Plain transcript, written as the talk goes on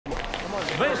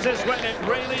This is when it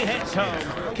really hits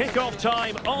home. Kick-off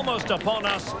time almost upon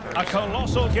us. A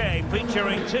colossal game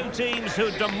featuring two teams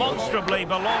who demonstrably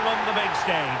belong on the big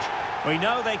stage. We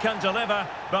know they can deliver,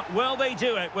 but will they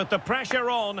do it with the pressure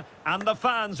on and the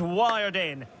fans wired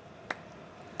in?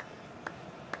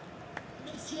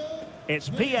 It's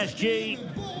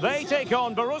PSG. They take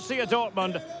on Borussia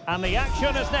Dortmund, and the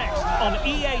action is next on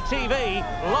EA TV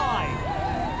Live.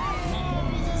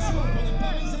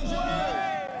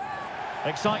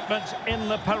 Excitement in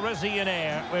the Parisian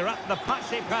air. We're at the Parc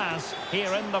des Princes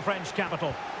here in the French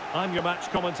capital. I'm your match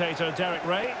commentator, Derek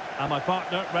Ray, and my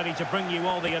partner, ready to bring you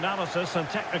all the analysis and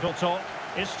technical talk,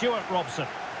 is Stuart Robson.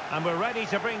 And we're ready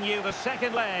to bring you the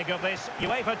second leg of this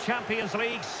UEFA Champions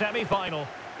League semi-final.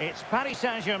 It's Paris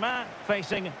Saint-Germain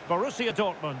facing Borussia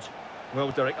Dortmund.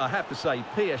 Well, Derek, I have to say,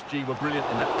 PSG were brilliant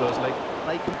in that first leg.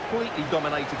 They completely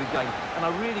dominated the game, and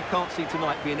I really can't see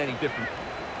tonight being any different.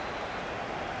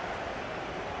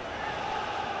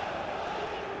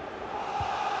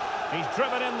 He's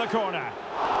driven in the corner.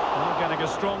 Oh, getting a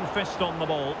strong fist on the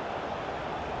ball.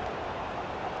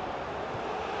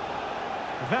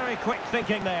 Very quick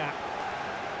thinking there.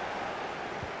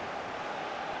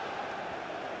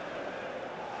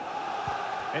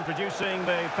 Introducing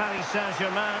the Paris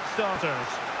Saint-Germain starters.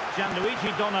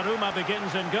 Gianluigi Donnarumma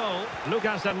begins in goal.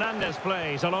 Lucas Hernandez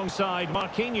plays alongside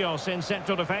Marquinhos in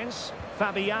central defence.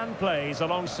 Fabian plays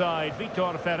alongside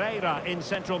Vitor Ferreira in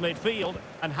central midfield.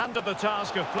 And handed the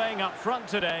task of playing up front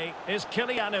today is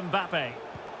Kylian Mbappe.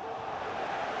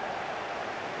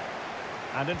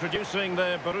 And introducing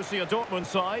the Borussia Dortmund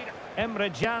side,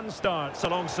 Emre Can starts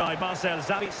alongside Marcel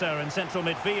Sabitzer in central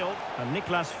midfield. And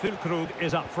Niklas Füllkrug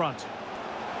is up front.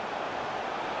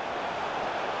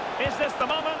 Is this the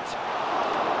moment?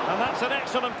 And that's an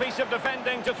excellent piece of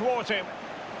defending to thwart him.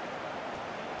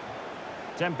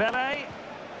 Dembele.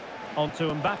 Onto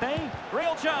Mbappe.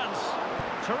 Real chance.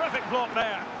 Terrific block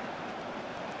there.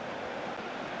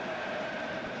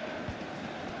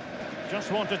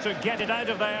 Just wanted to get it out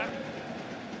of there.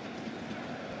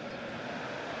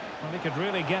 Well, he could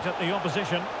really get at the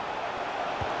opposition.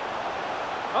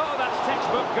 Oh, that's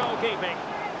textbook goalkeeping.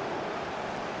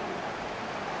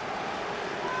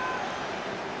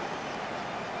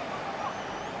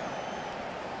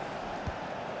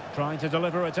 Trying to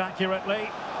deliver it accurately.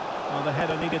 Well, the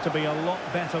header needed to be a lot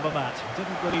better than that.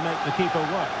 Didn't really make the keeper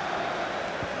work.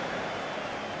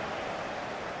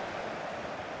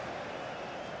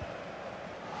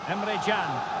 Emre Can.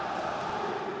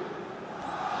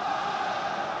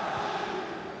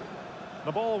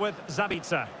 The ball with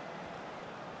Sabitzer.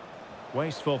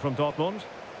 Wasteful from Dortmund.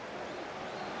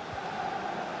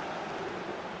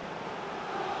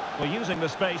 We're using the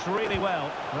space really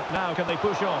well, but now can they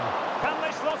push on? Can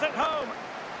they slot it home?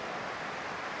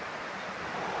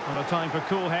 Not a time for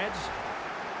cool heads.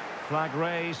 Flag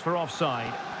raised for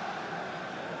offside.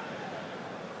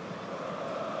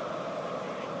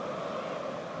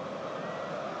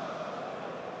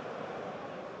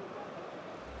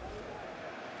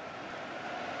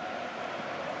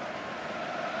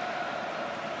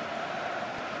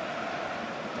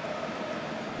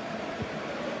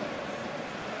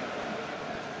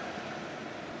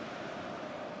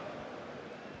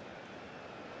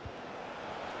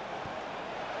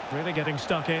 Really getting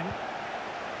stuck in.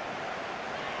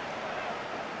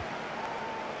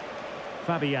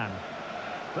 Fabian.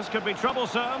 This could be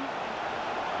troublesome.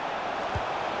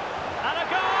 And a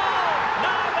goal!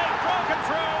 Now they've broken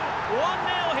through.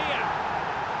 1-0 here.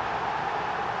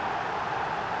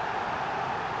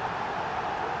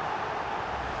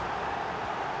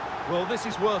 Well, this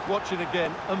is worth watching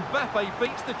again. Mbappe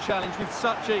beats the challenge with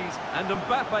such ease, and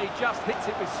Mbappe just hits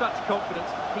it with such confidence.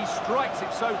 He strikes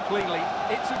it so cleanly.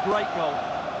 It's a great goal.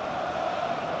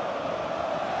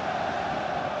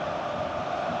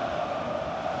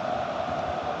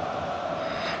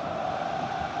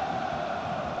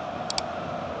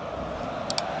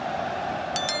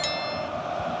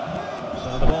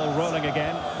 So the ball rolling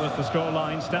again with the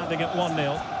scoreline standing at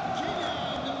 1-0.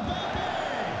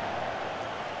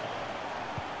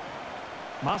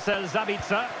 Marcel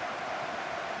Sabitzer.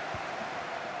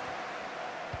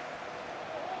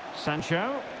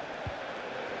 Sancho.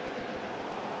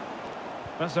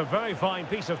 That's a very fine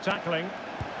piece of tackling.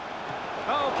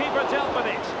 Oh, keeper dealt with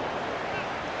it.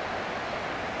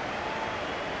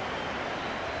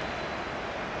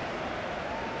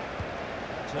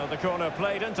 So the corner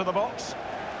played into the box.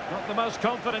 Not the most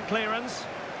confident clearance.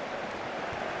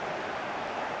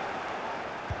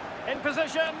 In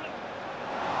position.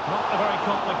 Not a very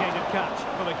complicated catch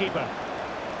for the keeper.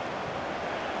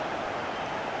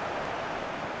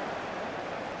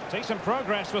 Decent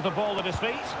progress with the ball at his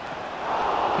feet.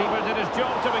 Keeper did his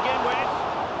job to begin with.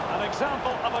 An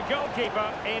example of a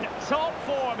goalkeeper in top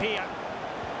form here.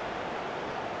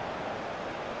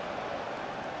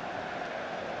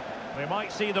 We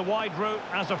might see the wide route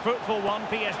as a fruitful one,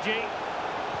 PSG.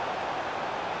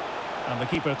 And the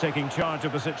keeper taking charge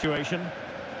of the situation.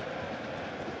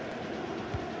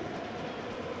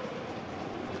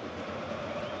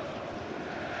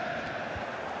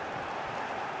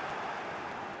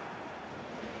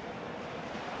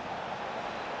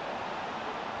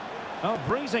 Oh,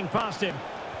 breezing past him.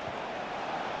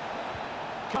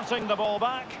 Cutting the ball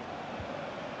back.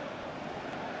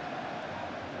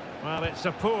 Well, it's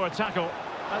a poor tackle.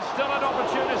 And still an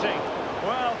opportunity.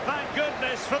 Well, thank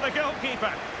goodness for the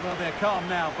goalkeeper. Well, they're calm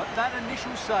now, but that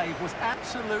initial save was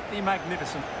absolutely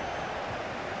magnificent.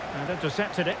 And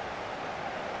intercepted it.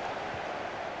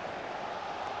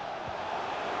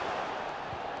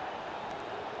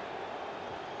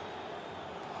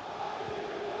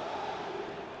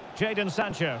 Jadon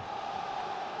Sancho.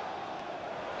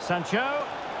 Sancho.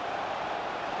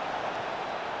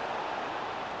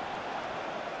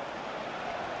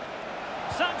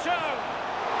 Sancho!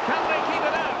 Can they keep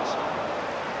it out?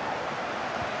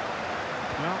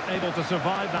 Well, able to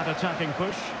survive that attacking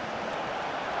push.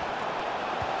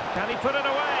 Can he put it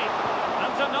away?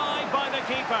 And denied by the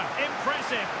keeper.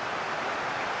 Impressive.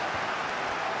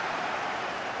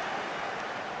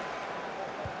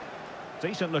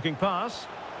 Decent looking pass.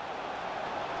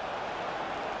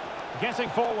 Getting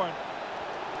forward.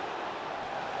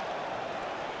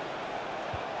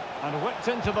 And whipped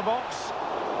into the box.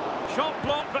 Shot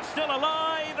blocked, but still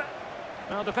alive.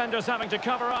 Well, defenders having to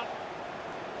cover up.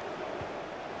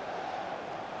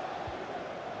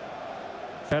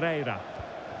 Ferreira.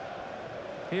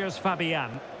 Here's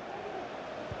Fabian.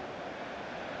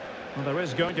 Well, there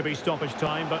is going to be stoppage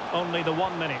time, but only the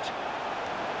 1 minute.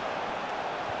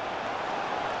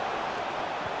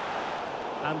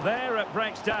 And there it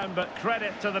breaks down, but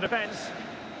credit to the defence.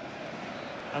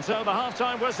 And so the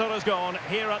half-time whistle has gone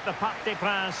here at the Parc des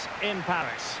Princes in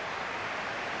Paris.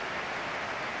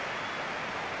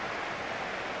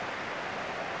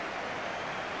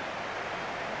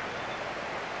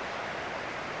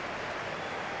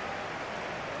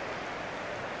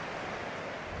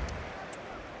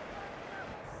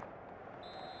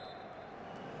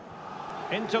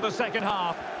 Into the second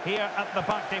half here at the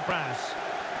Parc des Princes.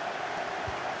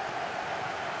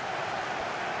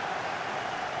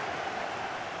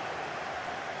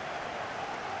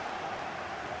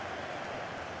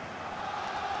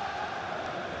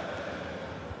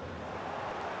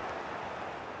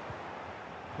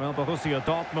 Well, Borussia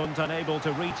Dortmund unable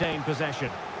to retain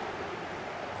possession.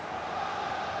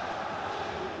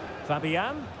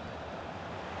 Fabian.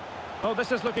 Oh,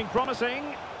 this is looking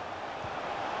promising.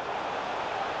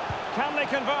 Can they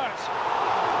convert?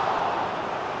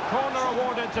 Corner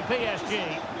awarded to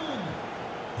PSG.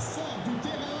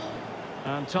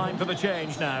 And time for the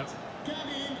change now.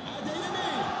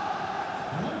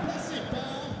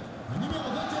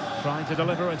 Trying to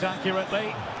deliver it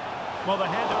accurately. Well, the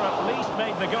header at least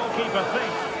made the goalkeeper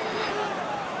think.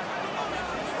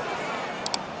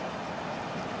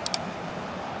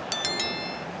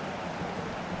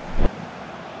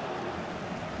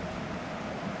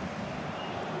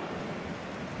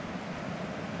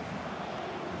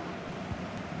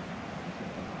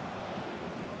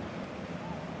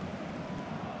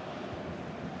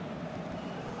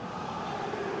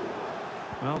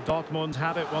 Well, Dortmund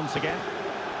have it once again.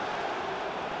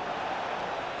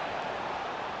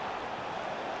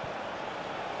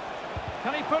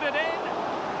 Can he put it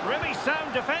in? Really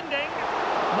sound defending.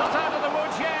 Not out of the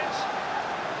woods yet.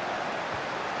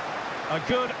 A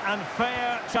good and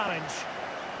fair challenge.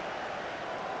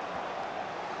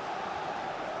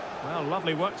 Well,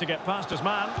 lovely work to get past his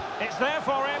man. It's there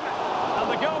for him.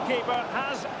 And the goalkeeper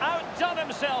has outdone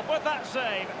himself with that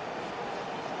save.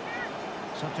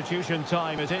 Substitution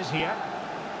time it is here.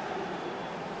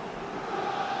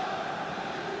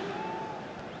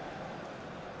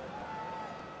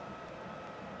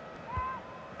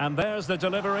 And there's the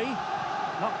delivery.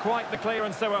 Not quite the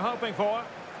clearance they were hoping for.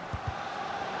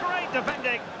 Great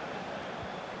defending.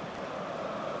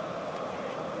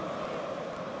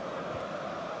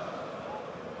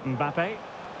 Mbappe.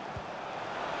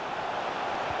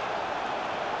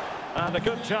 And a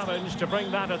good challenge to bring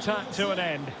that attack to an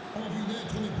end.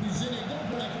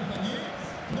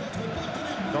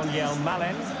 Daniel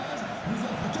Malen.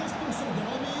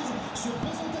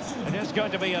 It is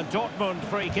going to be a Dortmund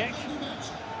free kick.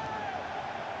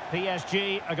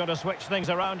 PSG are going to switch things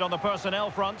around on the personnel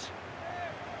front.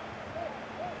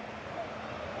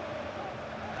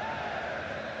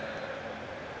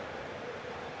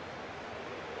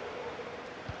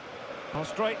 Well,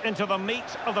 straight into the meat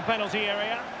of the penalty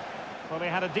area. Well, he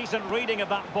had a decent reading of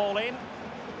that ball in.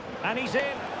 And he's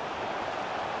in.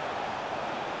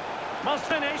 Must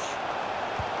finish.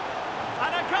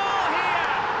 And a goal here!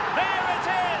 There it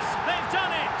is! They've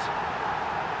done it!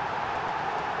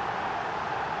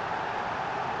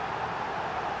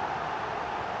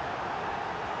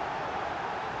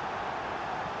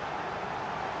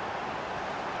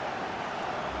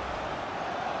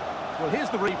 Well, here's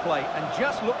the replay, and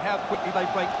just look how quickly they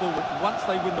break forward once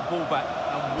they win the ball back.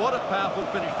 And what a powerful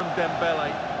finish from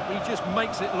Dembele. He just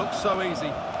makes it look so easy.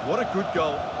 What a good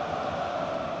goal.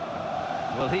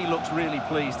 Well, he looks really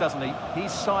pleased, doesn't he?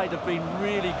 His side have been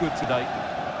really good today.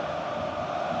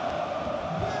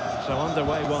 So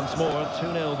underway once more,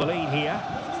 2-0 the lead here.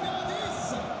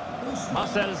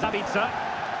 Marcel Sabitzer.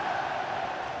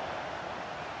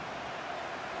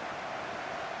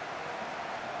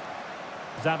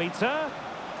 Sabitzer.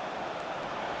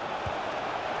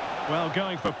 Well,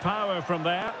 going for power from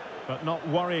there, but not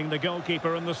worrying the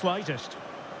goalkeeper in the slightest.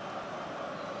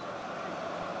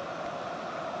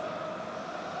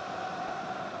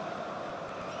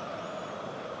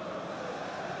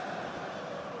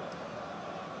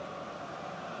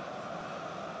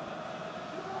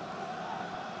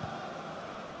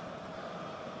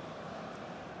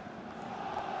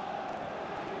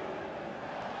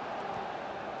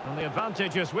 And the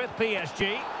advantage is with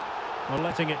PSG. Well,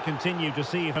 letting it continue to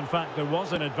see if in fact there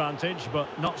was an advantage, but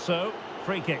not so.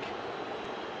 Free kick.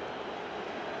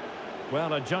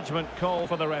 Well, a judgment call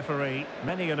for the referee.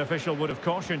 Many an official would have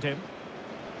cautioned him.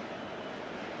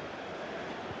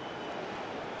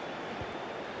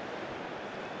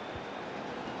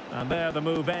 And there the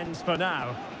move ends for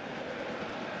now.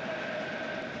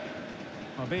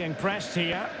 Well, being pressed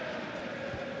here.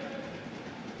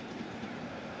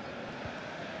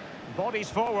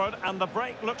 Bodies forward and the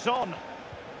break looks on.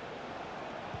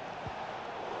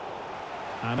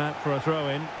 And out for a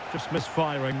throw-in, just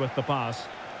misfiring with the pass.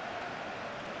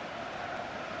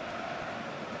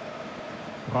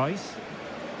 Reus.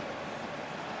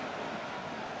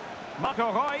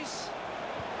 Marco Reus.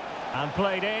 And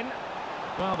played in.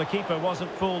 Well, the keeper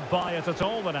wasn't fooled by it at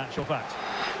all, in actual fact.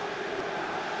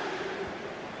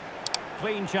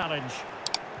 Clean challenge.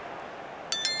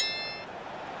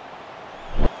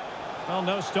 Well,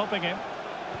 no stopping him.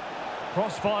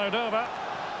 Cross fired over.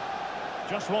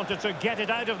 Just wanted to get it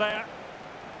out of there.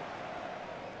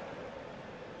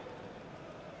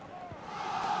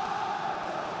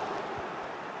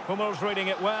 Hummels reading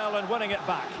it well and winning it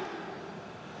back.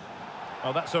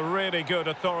 Oh, that's a really good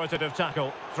authoritative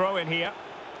tackle. Throw in here.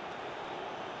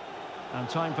 And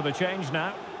time for the change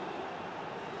now.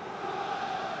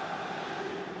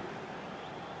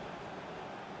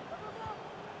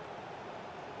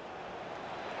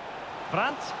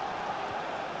 Brandt.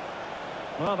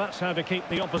 Well, that's how to keep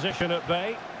the opposition at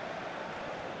bay.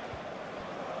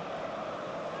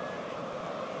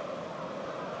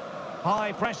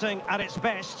 High pressing at its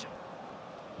best.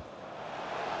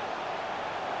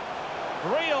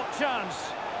 Real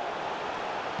chance.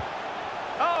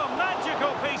 Oh,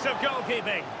 magical piece of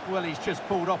goalkeeping. Well, he's just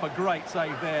pulled off a great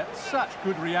save there. Such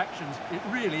good reactions, it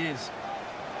really is.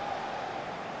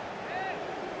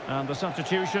 And the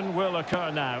substitution will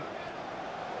occur now.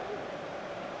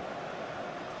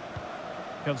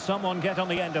 Can someone get on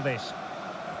the end of this?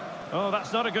 Oh,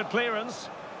 that's not a good clearance.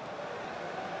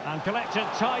 And collected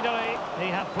tidily. He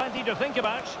had plenty to think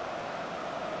about.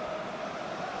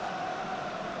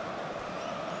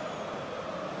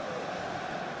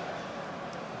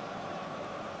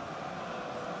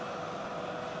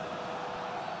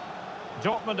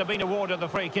 Dortmund have been awarded the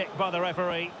free kick by the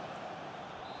referee.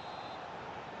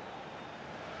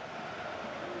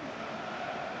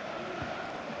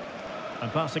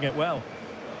 And passing it well.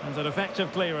 And an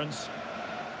effective clearance.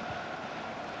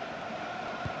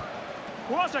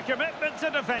 What a commitment to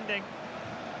defending.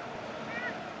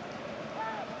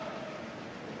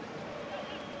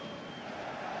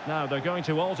 Now they're going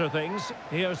to alter things.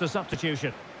 Here's the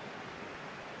substitution.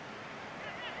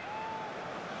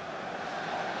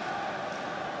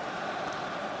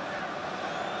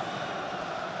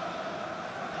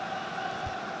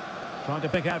 Trying to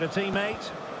pick out a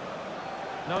teammate.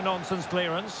 No-nonsense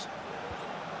clearance.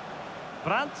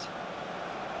 Brandt.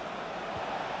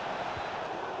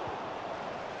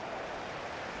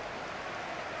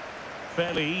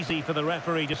 Fairly easy for the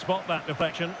referee to spot that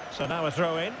deflection. So now a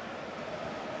throw-in.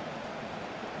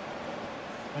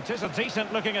 It is a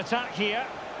decent-looking attack here.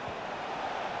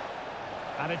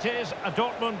 And it is a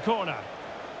Dortmund corner.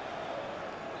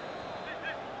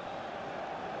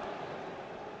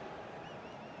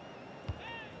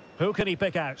 Who can he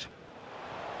pick out?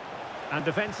 And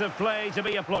defensive play to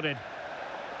be applauded.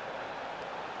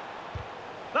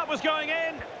 That was going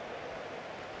in.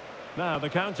 Now the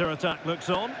counter-attack looks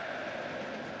on.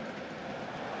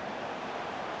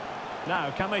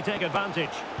 Now, can they take advantage?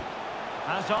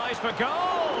 Has eyes for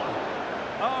goal!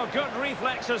 Oh, good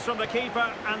reflexes from the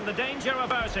keeper, and the danger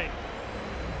averted.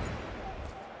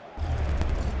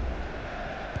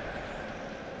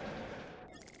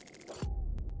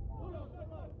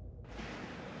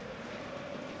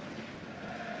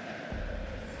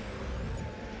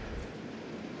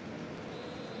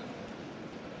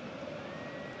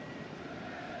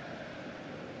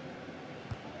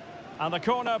 And the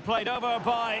corner played over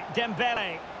by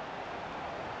Dembele.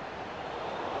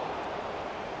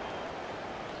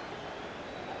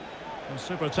 A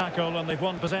super tackle, and they've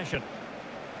won possession.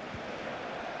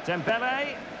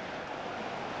 Dembele.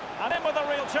 And in with a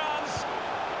real chance.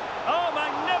 Oh,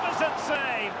 magnificent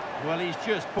save. Well, he's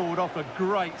just pulled off a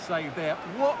great save there.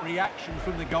 What reaction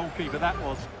from the goalkeeper that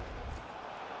was.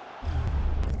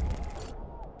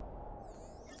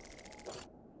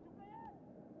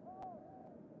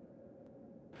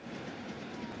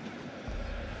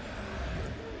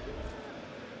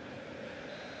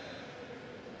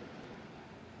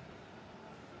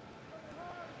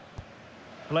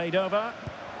 Played over.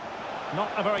 Not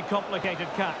a very complicated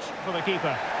catch for the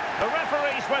keeper. The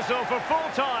referee's whistle for full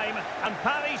time, and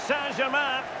Paris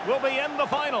Saint-Germain will be in the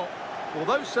final. Well,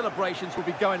 those celebrations will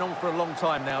be going on for a long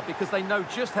time now because they know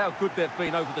just how good they've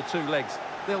been over the two legs.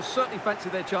 They'll certainly fancy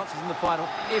their chances in the final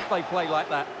if they play like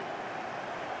that.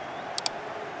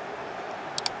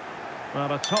 Well,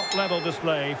 a top-level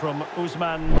display from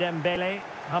Ousmane Dembele.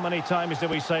 How many times do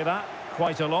we say that?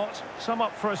 Quite a lot. Sum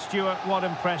up for us, Stuart. What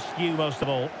impressed you most of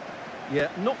all? Yeah,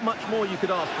 not much more you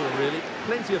could ask for, really.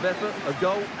 Plenty of effort, a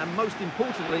goal, and most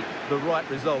importantly, the right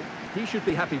result. He should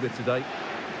be happy with today.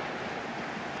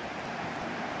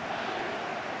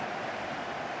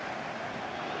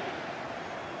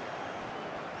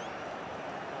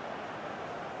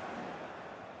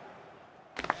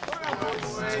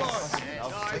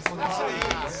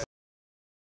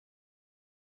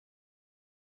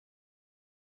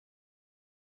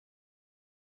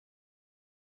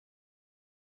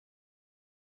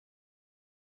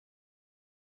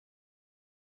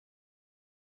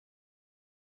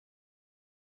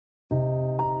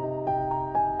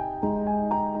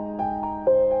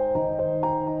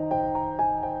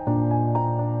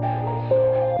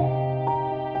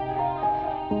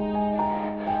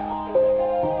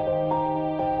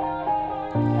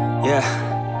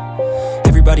 Yeah,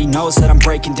 everybody knows that I'm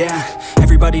breaking down.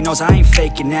 Everybody knows I ain't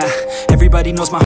faking now. Everybody knows my